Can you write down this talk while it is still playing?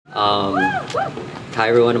Hi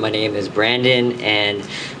everyone, my name is Brandon and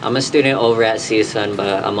I'm a student over at CSUN,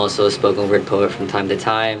 but I'm also a spoken word poet from time to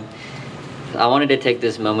time. I wanted to take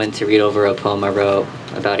this moment to read over a poem I wrote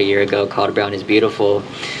about a year ago called Brown is Beautiful.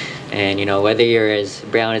 And you know, whether you're as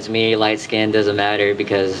brown as me, light skinned, doesn't matter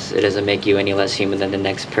because it doesn't make you any less human than the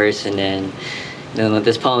next person. And you know,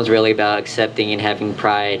 this poem is really about accepting and having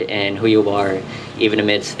pride in who you are, even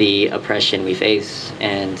amidst the oppression we face.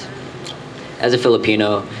 And as a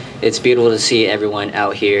Filipino, it's beautiful to see everyone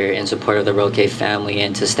out here in support of the Roque family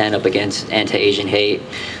and to stand up against anti-Asian hate.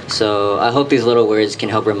 So I hope these little words can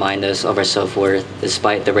help remind us of our self-worth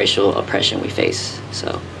despite the racial oppression we face.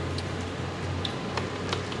 So.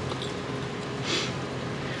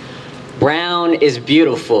 Brown is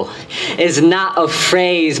beautiful. It's not a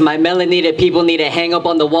phrase my melanated people need to hang up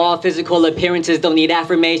on the wall. Physical appearances don't need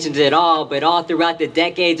affirmations at all, but all throughout the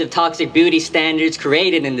decades of toxic beauty standards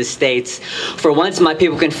created in the States, for once my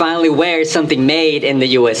people can finally wear something made in the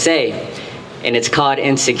USA. And it's called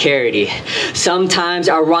insecurity. Sometimes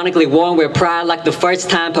ironically worn with pride, like the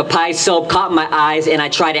first time Popeye soap caught my eyes and I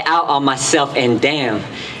tried it out on myself, and damn,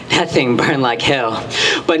 that thing burned like hell.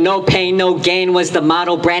 But no pain, no gain was the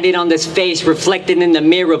motto branded on this face, reflected in the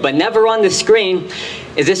mirror, but never on the screen.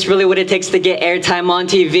 Is this really what it takes to get airtime on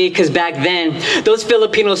TV? Because back then, those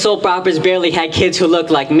Filipino soap operas barely had kids who looked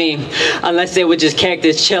like me. Unless they were just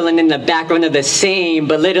characters chilling in the background of the scene,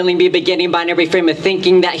 belittling me, beginning binary frame of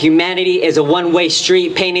thinking that humanity is a one-way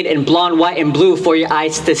street painted in blonde, white, and blue for your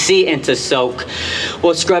eyes to see and to soak.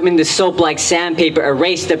 While scrubbing the soap like sandpaper,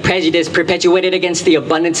 erase the prejudice perpetuated against the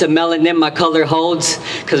abundance of melanin my color holds.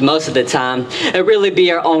 Because most of the time, it really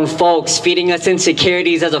be our own folks feeding us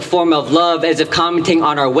insecurities as a form of love, as if commenting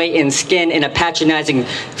on our weight and skin in a patronizing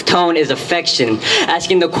tone is affection.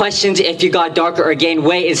 Asking the questions if you got darker or gained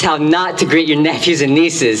weight is how not to greet your nephews and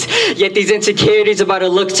nieces. Yet these insecurities about our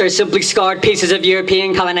looks are simply scarred pieces of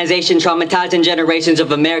European colonization, traumatizing generations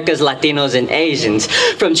of America's Latinos and Asians.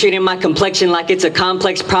 From treating my complexion like it's a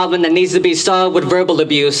complex problem that needs to be solved with verbal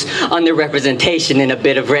abuse, underrepresentation, and a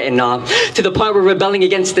bit of retinol, to the point where rebelling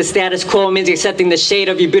against the status quo means accepting the shade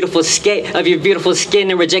of your beautiful skin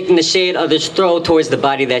and rejecting the shade others throw towards the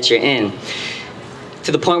body that you're in.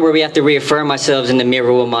 To the point where we have to reaffirm ourselves in the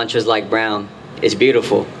mirror with mantras like brown is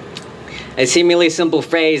beautiful. A seemingly simple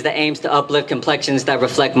phrase that aims to uplift complexions that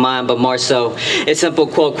reflect mine, but more so, a simple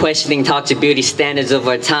quote questioning toxic beauty standards of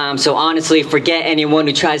our time. So honestly, forget anyone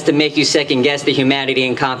who tries to make you second guess the humanity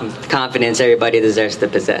and confidence everybody deserves to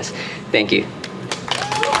possess. Thank you.